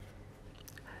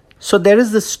So there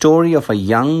is the story of a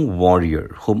young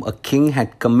warrior whom a king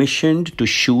had commissioned to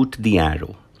shoot the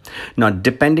arrow. Now,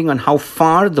 depending on how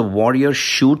far the warrior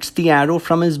shoots the arrow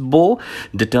from his bow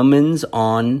determines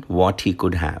on what he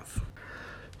could have.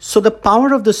 So the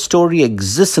power of the story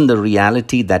exists in the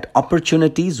reality that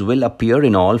opportunities will appear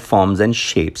in all forms and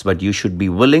shapes, but you should be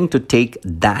willing to take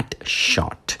that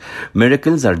shot.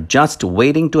 Miracles are just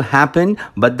waiting to happen,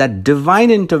 but that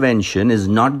divine intervention is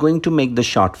not going to make the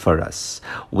shot for us.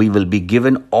 We will be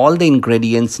given all the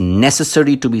ingredients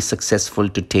necessary to be successful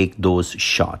to take those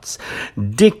shots.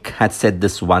 Dick had said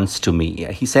this once to me.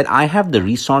 He said, "I have the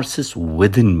resources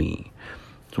within me."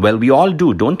 Well, we all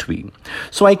do, don't we?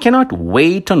 So I cannot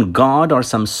wait on God or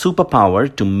some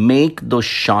superpower to make those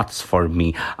shots for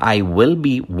me. I will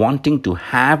be wanting to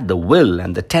have the will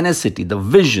and the tenacity, the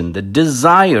vision, the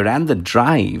desire and the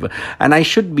drive. And I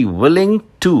should be willing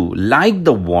to, like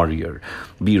the warrior,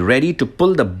 be ready to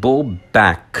pull the bow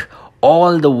back,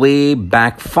 all the way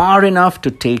back far enough to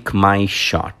take my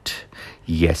shot.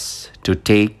 Yes, to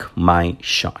take my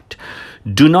shot.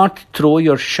 Do not throw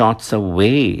your shots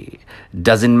away.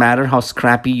 Doesn't matter how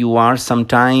scrappy you are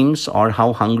sometimes, or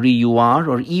how hungry you are,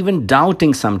 or even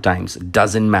doubting sometimes.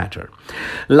 Doesn't matter.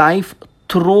 Life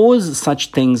throws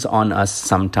such things on us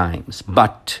sometimes,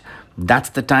 but that's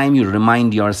the time you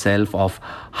remind yourself of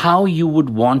how you would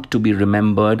want to be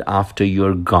remembered after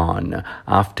you're gone,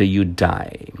 after you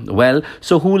die. Well,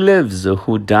 so who lives,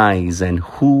 who dies, and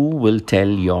who will tell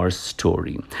your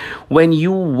story? When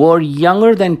you were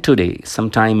younger than today, some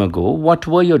time ago, what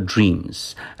were your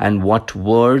dreams and what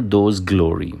were those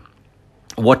glory?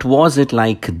 What was it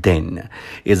like then?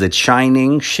 Is it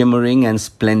shining, shimmering, and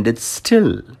splendid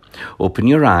still? Open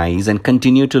your eyes and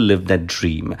continue to live that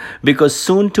dream, because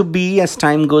soon to be, as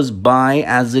time goes by,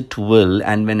 as it will,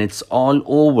 and when it's all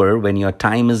over, when your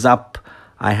time is up,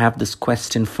 I have this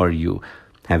question for you.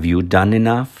 Have you done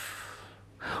enough?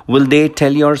 Will they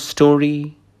tell your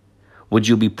story? Would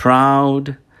you be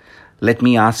proud? Let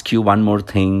me ask you one more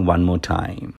thing, one more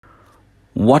time.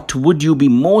 What would you be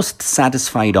most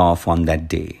satisfied of on that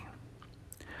day?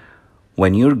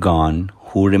 When you're gone,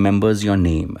 who remembers your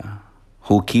name?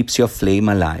 Who keeps your flame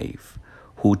alive?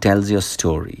 Who tells your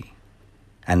story?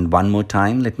 And one more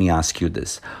time, let me ask you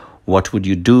this. What would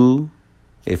you do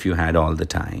if you had all the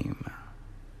time?